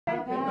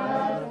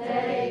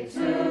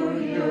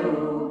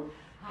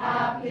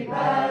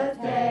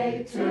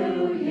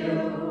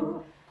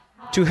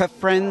To her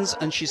friends,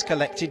 and she's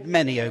collected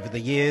many over the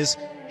years,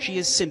 she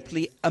is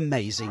simply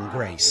amazing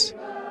Grace.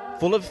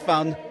 Full of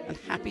fun and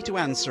happy to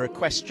answer a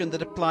question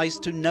that applies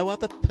to no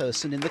other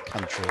person in the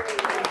country.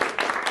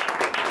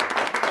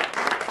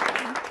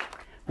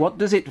 What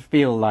does it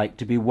feel like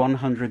to be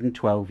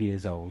 112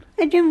 years old?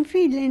 I don't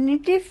feel any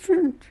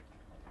different.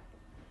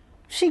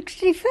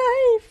 65.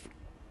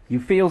 You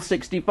feel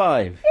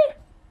 65? Yeah.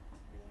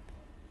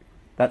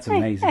 That's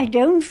amazing. I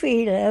don't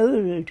feel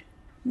old.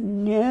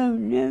 No,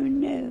 no,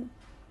 no.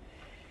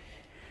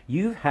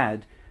 You've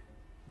had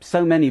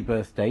so many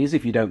birthdays,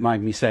 if you don't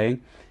mind me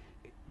saying.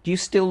 Do you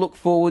still look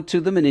forward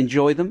to them and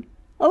enjoy them?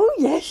 Oh,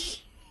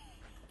 yes.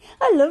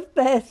 I love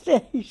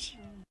birthdays.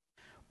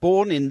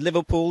 Born in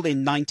Liverpool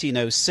in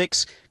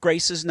 1906,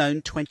 Grace has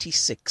known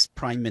 26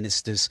 Prime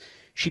Ministers.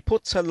 She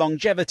puts her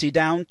longevity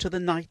down to the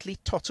nightly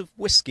tot of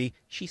whisky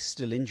she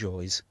still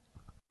enjoys.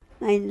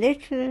 My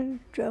little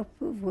drop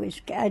of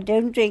whisky. I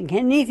don't drink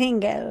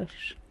anything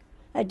else.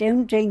 I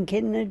don't drink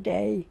in the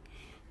day.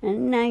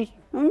 And night,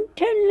 10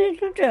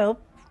 little drop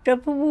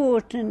of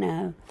water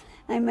now.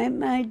 I met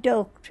my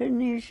doctor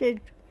and he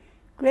said,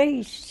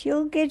 Grace,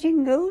 you're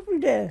getting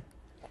older.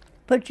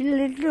 Put a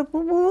little drop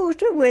of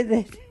water with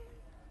it.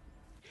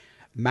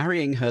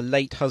 Marrying her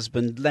late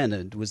husband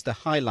Leonard was the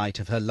highlight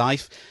of her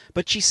life,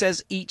 but she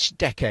says each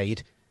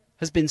decade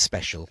has been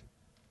special.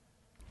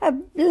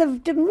 I've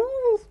loved them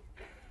all.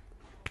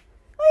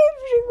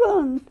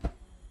 Everyone.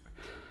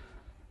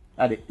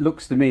 And it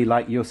looks to me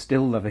like you're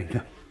still loving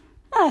them.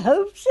 I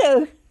hope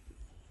so.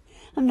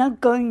 I'm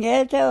not going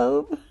yet, I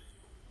hope.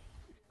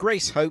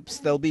 Grace hopes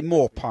there'll be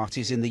more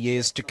parties in the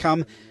years to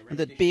come and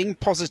that being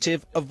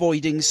positive,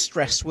 avoiding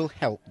stress will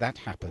help that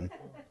happen.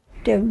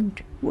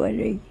 Don't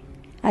worry.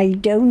 I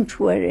don't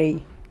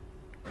worry.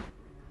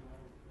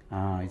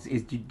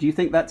 Do you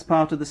think that's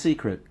part of the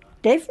secret?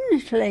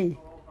 Definitely.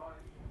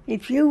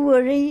 If you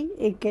worry,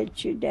 it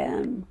gets you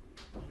down.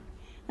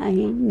 I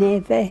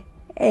never,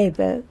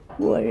 ever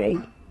worry.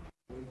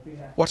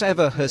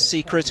 Whatever her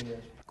secret,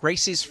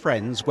 Grace's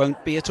friends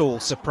won't be at all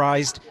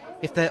surprised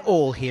if they're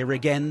all here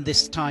again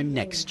this time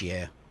next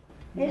year.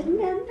 Isn't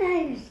that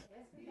nice?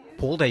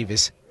 Paul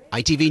Davis,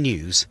 ITV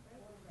News,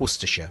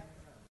 Worcestershire.